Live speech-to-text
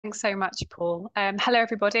Thanks so much, Paul. Hello,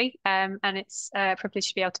 everybody, and it's a privilege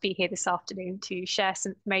to be able to be here this afternoon to share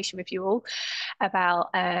some information with you all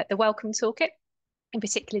about the WellComm Toolkit, in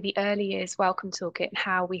particular the Early Years WellComm Toolkit and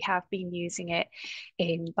how we have been using it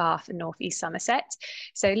in Bath and North East Somerset.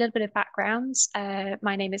 So a little bit of background.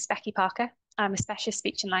 My name is Becky Parker. I'm a specialist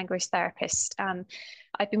speech and language therapist.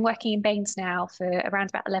 I've been working in Baines now for around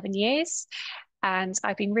about 11 years. And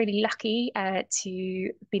I've been really lucky to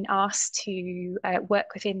been asked to work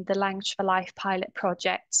within the Language for Life pilot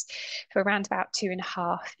project for around about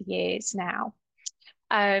 2.5 years now.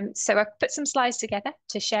 So I've put some slides together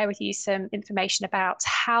to share with you some information about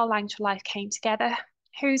how Language for Life came together,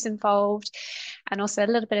 who's involved, and also a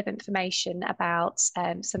little bit of information about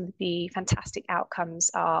some of the fantastic outcomes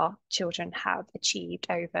our children have achieved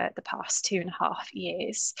over the past 2.5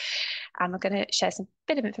 years. And we're going to share some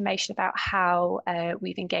bit of information about how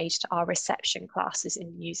we've engaged our reception classes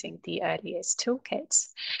in using the Early Years Toolkit.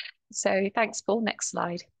 So thanks, Paul. Next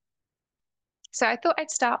slide. So I thought I'd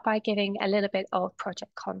start by giving a little bit of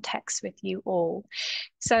project context with you all.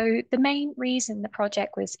 So the main reason the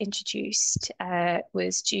project was introduced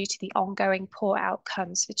was due to the ongoing poor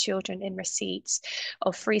outcomes for children in receipts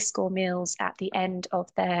of free school meals at the end of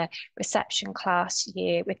their reception class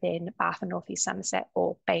year within Bath and North East Somerset,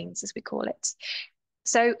 or Baines as we call it.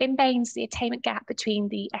 So in Baines, the attainment gap between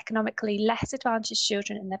the economically less advantaged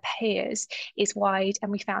children and their peers is wide, and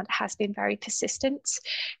we found it has been very persistent.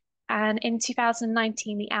 And in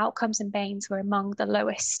 2019, the outcomes in Baines were among the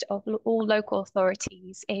lowest of all local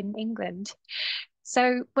authorities in England.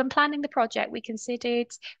 So when planning the project, we considered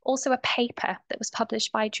also a paper that was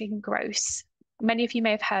published by Jean Gross. Many of you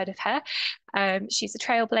may have heard of her. She's a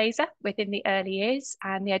trailblazer within the early years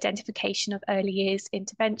and the identification of early years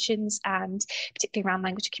interventions, and particularly around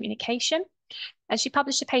language communication. And she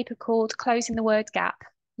published a paper called Closing the Word Gap,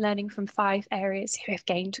 learning from 5 areas who have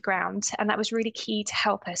gained ground. And that was really key to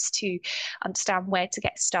help us to understand where to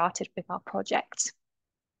get started with our project.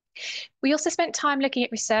 We also spent time looking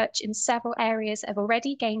at research in several areas that have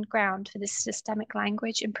already gained ground for the systemic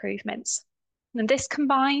language improvements. And this,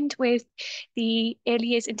 combined with the early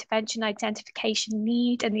years intervention identification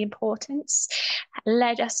need and the importance,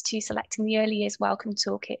 led us to selecting the Early Years WellComm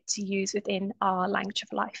Toolkit to use within our Language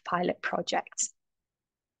of Life pilot project.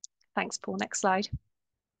 Thanks, Paul. Next slide.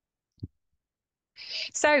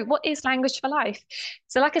 So what is Language for Life?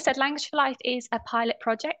 So like I said, Language for Life is a pilot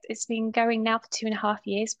project. It's been going now for 2.5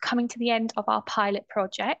 years, coming to the end of our pilot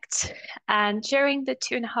project. And during the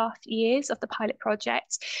 2.5 years of the pilot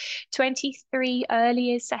project, 23 early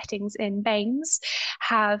years settings in Baines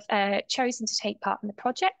have chosen to take part in the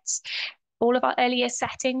project. All of our earlier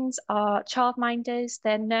settings are childminders,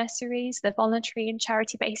 they're nurseries, they're voluntary and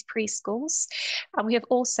charity-based preschools. And we have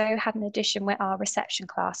also had an addition where our reception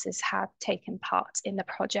classes have taken part in the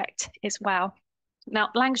project as well. Now,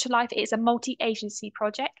 Language for Life is a multi-agency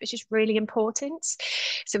project, which is really important.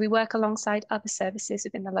 So we work alongside other services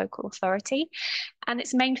within the local authority. And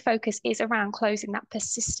its main focus is around closing that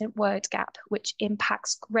persistent word gap, which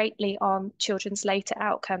impacts greatly on children's later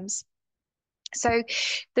outcomes. So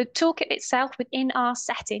the toolkit itself within our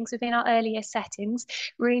settings, within our earlier settings,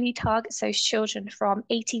 really targets those children from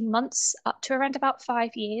 18 months up to around about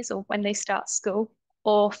 5 years, or when they start school,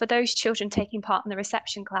 or for those children taking part in the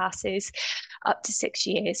reception classes up to 6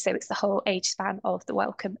 years. So it's the whole age span of the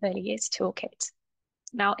WellComm Early Years Toolkit.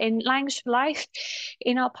 Now, in Language for Life,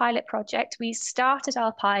 in our pilot project, we started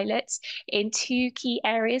our pilot in 2 key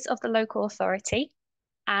areas of the local authority.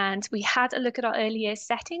 And we had a look at our early years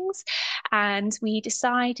settings, and we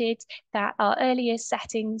decided that our early years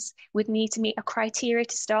settings would need to meet a criteria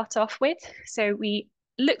to start off with. So we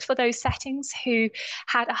looked for those settings who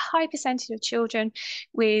had a high percentage of children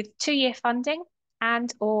with 2-year funding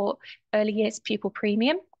and or early years pupil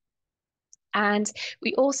premium. And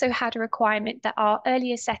we also had a requirement that our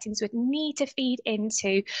earlier settings would need to feed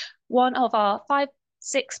into one of our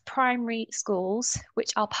 6 primary schools, which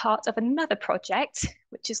are part of another project,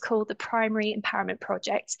 which is called the Primary Empowerment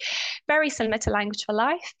Project. Very similar to Language for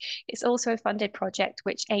Life. It's also a funded project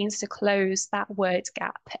which aims to close that word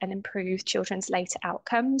gap and improve children's later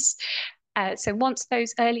outcomes. So once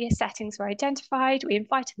those earlier settings were identified, we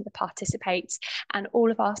invited them to participate, and all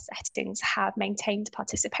of our settings have maintained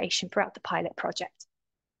participation throughout the pilot project.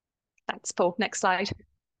 Thanks, Paul. Next slide.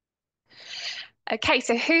 Okay,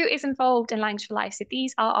 so who is involved in Language for Life? So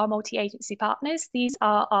these are our multi-agency partners. These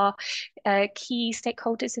are our key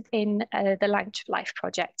stakeholders within the Language for Life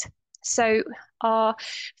project. So our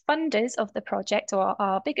funders of the project, or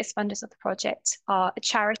our biggest funders of the project, are a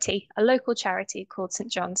charity, a local charity called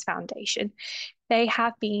St. John's Foundation. They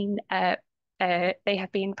have been They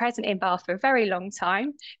have been present in Bath for a very long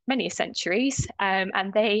time, many centuries,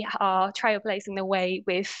 and they are trailblazing the way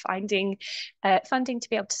with finding funding to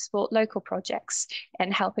be able to support local projects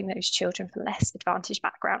and helping those children from less advantaged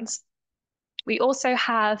backgrounds. We also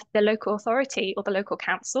have the local authority or the local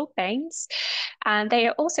council, Baines, and they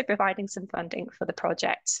are also providing some funding for the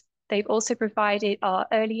project. They've also provided our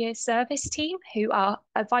early years service team, who are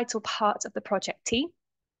a vital part of the project team.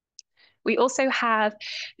 We also have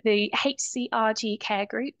the HCRG Care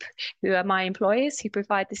Group, who are my employers, who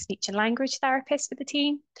provide the speech and language therapist for the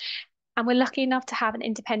team. And we're lucky enough to have an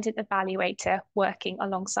independent evaluator working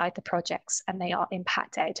alongside the projects, and they are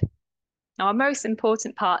Impact Ed. Now, our most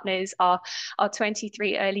important partners are our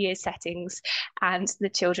 23 early years settings and the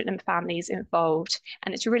children and families involved.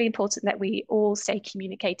 And it's really important that we all stay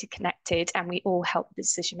communicated, connected, and we all help the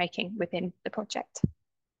decision making within the project.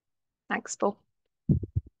 Thanks, Paul.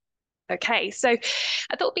 Okay, so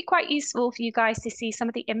I thought it'd be quite useful for you guys to see some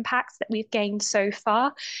of the impacts that we've gained so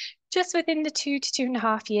far, just within the 2 to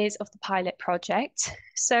 2.5 years of the pilot project.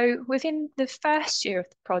 So within the first year of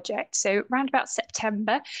the project, so around about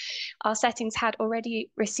September, our settings had already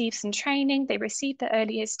received some training. They received the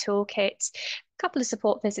early years toolkit, a couple of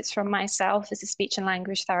support visits from myself as a speech and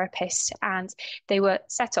language therapist, and they were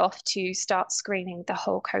set off to start screening the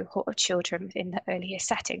whole cohort of children within the early years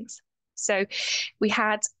settings. So we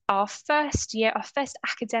had our first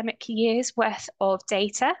academic year's worth of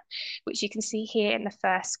data, which you can see here in the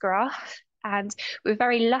first graph. And we're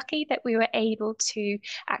very lucky that we were able to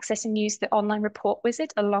access and use the online report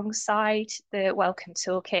wizard alongside the WellComm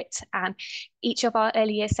Toolkit. And each of our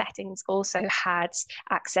early year settings also had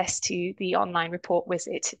access to the online report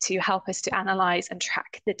wizard to help us to analyse and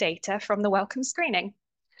track the data from the WellComm screening.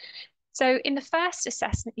 So in the first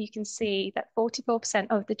assessment, you can see that 44%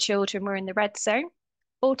 of the children were in the red zone,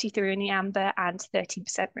 43% in the amber, and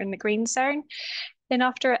 13% were in the green zone. Then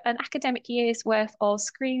after an academic year's worth of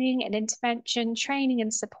screening and intervention, training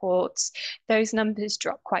and support, those numbers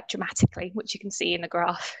drop quite dramatically, which you can see in the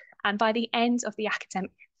graph. And by the end of the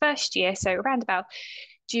academic first year, so around about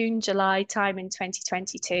June, July time in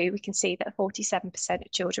 2022, we can see that 47%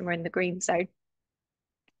 of children were in the green zone.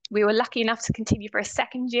 We were lucky enough to continue for a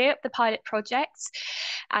second year of the pilot project,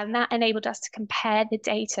 and that enabled us to compare the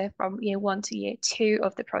data from year 1 to year 2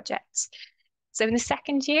 of the project. So in the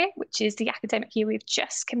second year, which is the academic year we've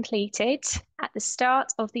just completed, at the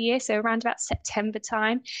start of the year, so around about September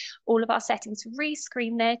time, all of our settings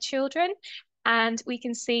re-screen their children, and we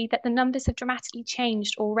can see that the numbers have dramatically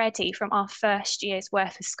changed already from our first year's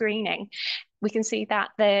worth of screening. We can see that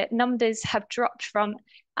the numbers have dropped from,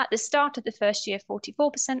 at the start of the first year,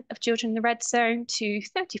 44% of children in the red zone to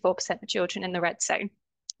 34% of children in the red zone.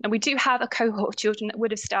 And we do have a cohort of children that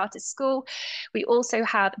would have started school. We also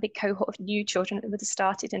have a big cohort of new children that would have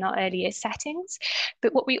started in our early year settings.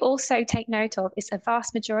 But what we also take note of is a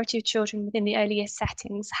vast majority of children within the early year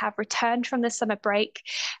settings have returned from the summer break,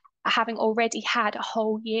 having already had a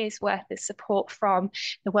whole year's worth of support from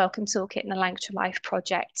the WellComm Toolkit and the Language to Life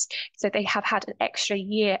project. So they have had an extra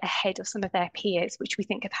year ahead of some of their peers, which we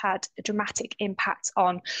think have had a dramatic impact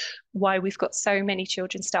on why we've got so many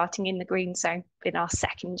children starting in the green zone in our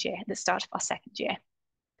second year, at the start of our second year.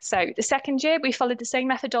 So the second year, we followed the same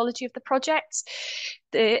methodology of the project.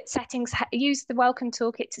 The settings used the WellComm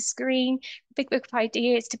Toolkit to screen. The big book of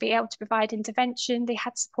ideas to be able to provide intervention. They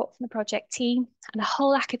had support from the project team, and a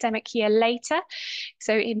whole academic year later,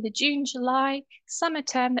 so in the June, July summer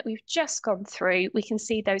term that we've just gone through, we can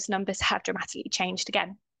see those numbers have dramatically changed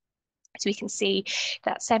again. So we can see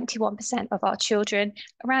that 71% of our children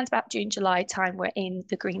around about June, July time were in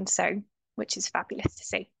the green zone, which is fabulous to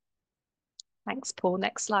see. Thanks, Paul.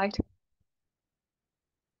 Next slide.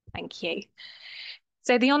 Thank you.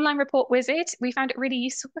 So the online report wizard, we found it really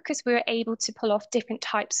useful because we were able to pull off different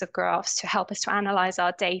types of graphs to help us to analyze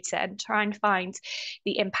our data and try and find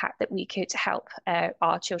the impact that we could help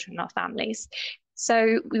our children and our families.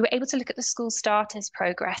 So we were able to look at the school starters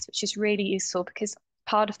progress, which is really useful because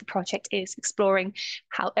part of the project is exploring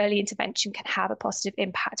how early intervention can have a positive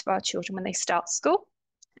impact for our children when they start school.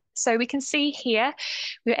 So we can see here,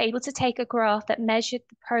 we were able to take a graph that measured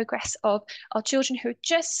the progress of our children who had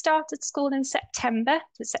just started school in September,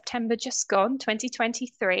 so September just gone,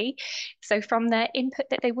 2023. So from their input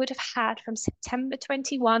that they would have had from September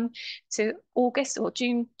 21 to August or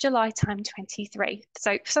June, July time 23.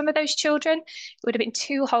 So for some of those children, it would have been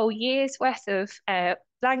 2 whole years worth of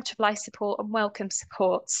language of life support and welcome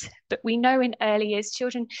supports. But we know in early years,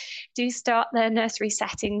 children do start their nursery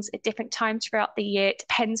settings at different times throughout the year. It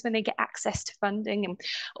depends when they get access to funding and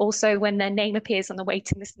also when their name appears on the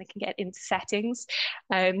waiting list and they can get into settings.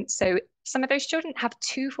 So some of those children have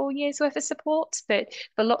 2 full years worth of support, but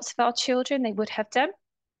for lots of our children, they would have done.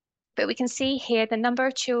 But we can see here the number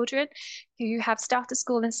of children who have started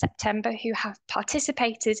school in September who have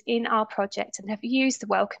participated in our project and have used the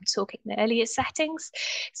WellComm Toolkit in the earlier settings.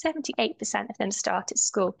 78% of them started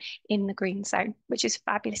school in the green zone, which is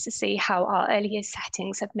fabulous to see how our earlier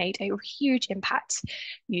settings have made a huge impact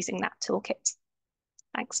using that toolkit.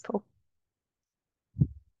 Thanks, Paul.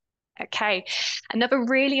 Okay, another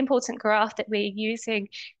really important graph that we're using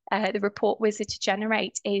the report wizard to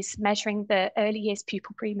generate is measuring the early years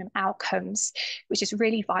pupil premium outcomes, which is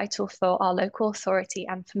really vital for our local authority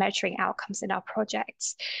and for measuring outcomes in our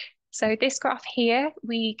projects. So this graph here,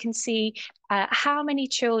 we can see how many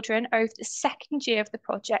children over the second year of the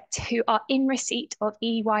project who are in receipt of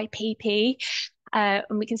EYPP, and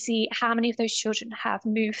we can see how many of those children have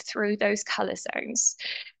moved through those colour zones.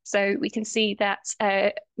 So we can see that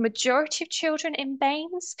majority of children in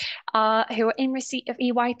BAMES who are in receipt of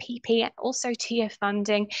EYPP and also tier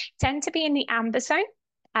funding tend to be in the amber zone.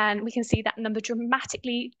 And we can see that number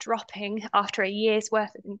dramatically dropping after a year's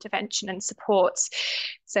worth of intervention and support.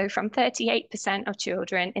 So from 38% of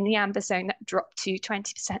children in the amber zone, that dropped to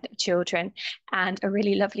 20% of children, and a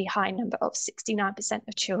really lovely high number of 69%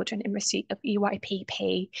 of children in receipt of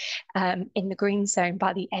EYPP in the green zone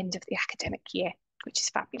by the end of the academic year, which is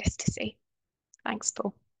fabulous to see. Thanks,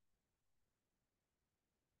 Paul.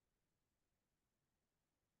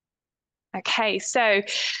 Okay, so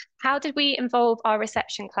how did we involve our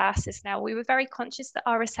reception classes? Now, we were very conscious that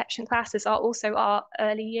our reception classes are also our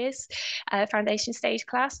early years foundation stage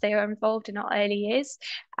class. They are involved in our early years,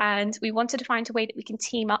 and we wanted to find a way that we can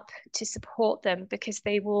team up to support them because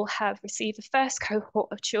they will have received the first cohort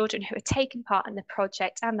of children who have taken part in the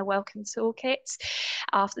project and the WellComm Toolkit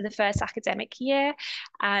after the first academic year.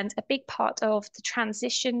 And a big part of the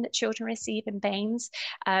transition that children receive in BAMES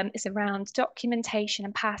is around documentation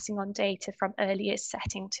and passing on data from early years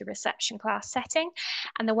setting to reception class setting,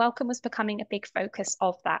 and the WellComm was becoming a big focus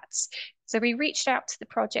of that. So we reached out to the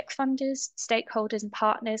project funders, stakeholders and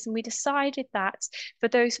partners, and we decided that for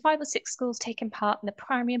those 5 or 6 schools taking part in the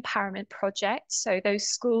primary empowerment project, so those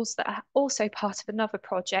schools that are also part of another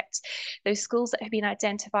project, those schools that have been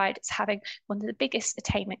identified as having one of the biggest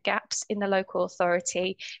attainment gaps in the local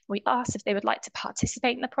authority, we asked if they would like to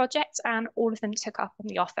participate in the project, and all of them took up on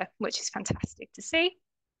the offer, which is fantastic to see.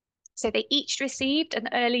 So they each received an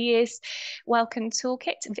early years WellComm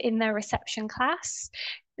Toolkit in their reception class.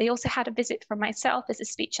 They also had a visit from myself as a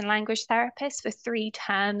speech and language therapist for 3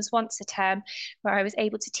 terms, once a term, where I was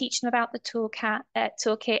able to teach them about the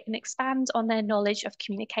toolkit and expand on their knowledge of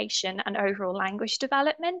communication and overall language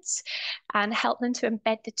development and help them to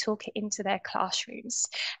embed the toolkit into their classrooms.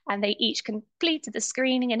 And they each completed the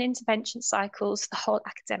screening and intervention cycles the whole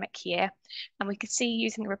academic year. And we could see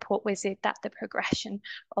using the report wizard that the progression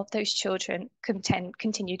of those children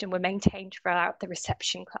continued and were maintained throughout the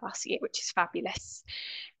reception class year, which is fabulous.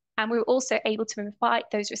 And we were also able to invite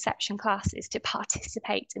those reception classes to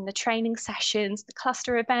participate in the training sessions, the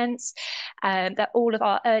cluster events, that all of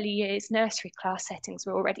our early years nursery class settings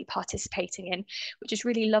were already participating in, which is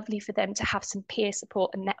really lovely for them to have some peer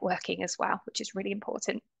support and networking as well, which is really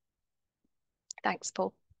important. Thanks,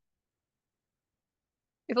 Paul.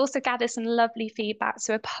 We've also gathered some lovely feedback.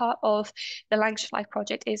 So a part of the Language of Life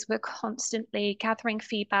project is we're constantly gathering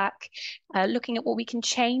feedback, looking at what we can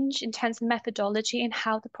change in terms of methodology and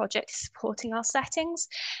how the project is supporting our settings.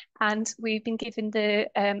 And we've been given the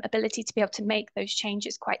ability to be able to make those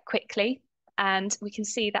changes quite quickly. And we can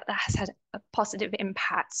see that that has had a positive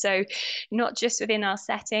impact. So not just within our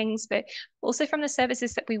settings, but also from the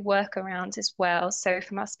services that we work around as well. So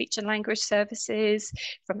from our speech and language services,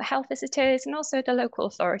 from the health visitors, and also the local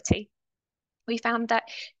authority. We found that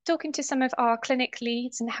talking to some of our clinic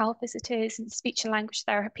leads and health visitors and speech and language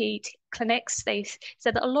therapy clinics, they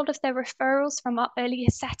said that a lot of their referrals from our earlier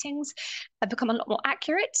settings have become a lot more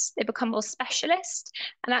accurate. They become more specialist.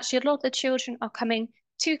 And actually a lot of the children are coming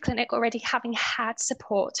to clinic already having had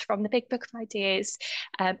support from the Big Book of Ideas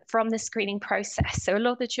from the screening process. So a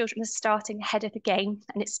lot of the children are starting ahead of the game,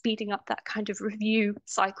 and it's speeding up that kind of review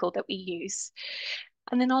cycle that we use.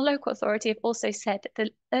 And then our local authority have also said that the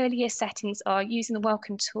earlier settings are using the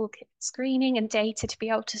WellComm Toolkit screening and data to be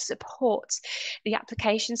able to support the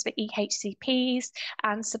applications for EHCPs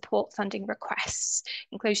and support funding requests,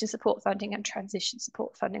 inclusion support funding and transition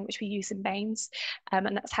support funding, which we use in mains.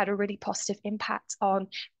 And that's had a really positive impact on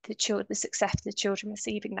the success of the children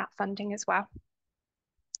receiving that funding as well.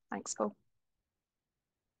 Thanks, Paul.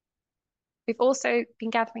 We've also been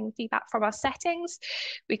gathering feedback from our settings.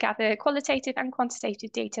 We gather qualitative and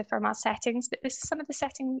quantitative data from our settings, but this is some of the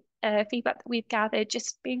setting feedback that we've gathered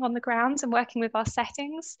just being on the ground and working with our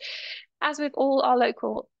settings. As with all our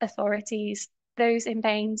local authorities, those in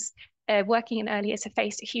BAMES working in early years have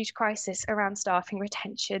faced a huge crisis around staffing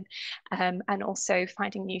retention and also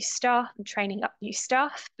finding new staff and training up new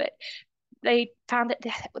staff. But they found that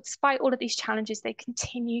despite all of these challenges, they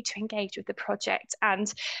continue to engage with the project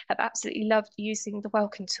and have absolutely loved using the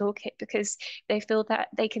WellComm Toolkit because they feel that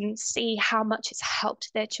they can see how much it's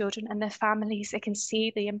helped their children and their families. They can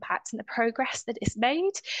see the impact and the progress that is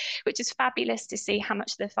made, which is fabulous to see how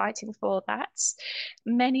much they're fighting for that.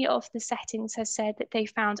 Many of the settings have said that they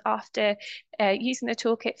found after using the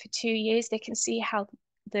toolkit for 2 years, they can see how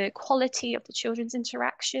the quality of the children's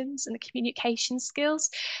interactions and the communication skills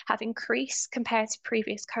have increased compared to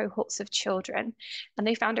previous cohorts of children. And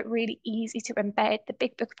they found it really easy to embed the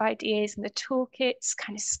big book of ideas and the toolkits,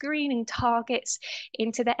 kind of screening targets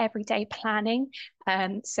into their everyday planning.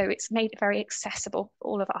 So it's made it very accessible for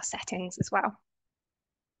all of our settings as well.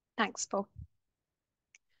 Thanks, Paul.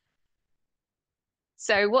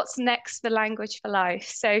 So what's next for Language for Life?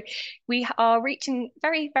 So we are reaching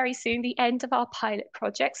very, very soon the end of our pilot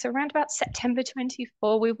project. So around about September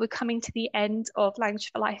 24, we will be coming to the end of Language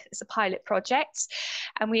for Life as a pilot project.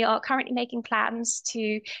 And we are currently making plans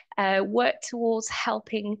to work towards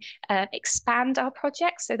helping expand our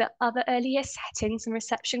project so that other earlier settings and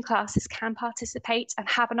reception classes can participate and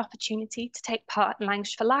have an opportunity to take part in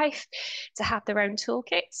Language for Life, to have their own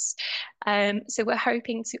toolkits. So we're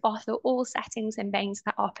hoping to offer all settings and mains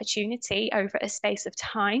that opportunity over a space of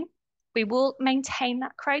time. We will maintain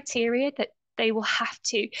that criteria that they will have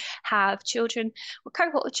to have children or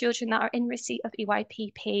cohort of children that are in receipt of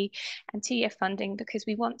EYPP and 2-year funding because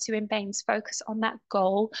we want to in BAMES focus on that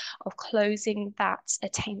goal of closing that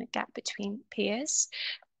attainment gap between peers.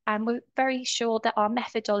 And we're very sure that our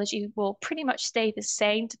methodology will pretty much stay the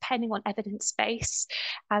same depending on evidence base,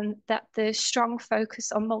 and that the strong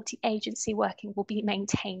focus on multi-agency working will be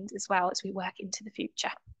maintained as well as we work into the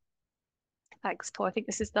future. Thanks, Paul. I think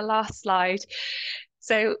this is the last slide.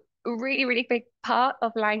 So a really, really big part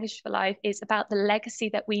of Language for Life is about the legacy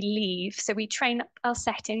that we leave. So we train up our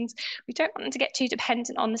settings. We don't want them to get too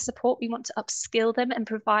dependent on the support. We want to upskill them and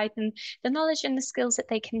provide them the knowledge and the skills that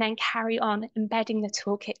they can then carry on embedding the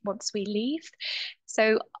toolkit once we leave.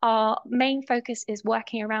 So our main focus is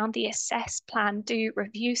working around the assess, plan, do,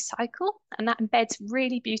 review cycle, and that embeds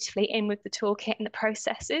really beautifully in with the toolkit and the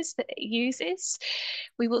processes that it uses.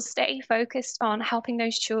 We will stay focused on helping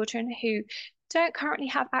those children who don't currently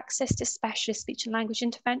have access to specialist speech and language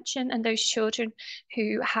intervention and those children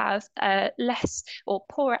who have less or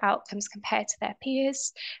poorer outcomes compared to their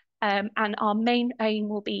peers. And our main aim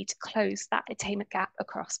will be to close that attainment gap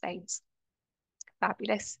across BAMES.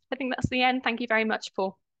 Fabulous. I think that's the end. Thank you very much,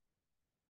 Paul.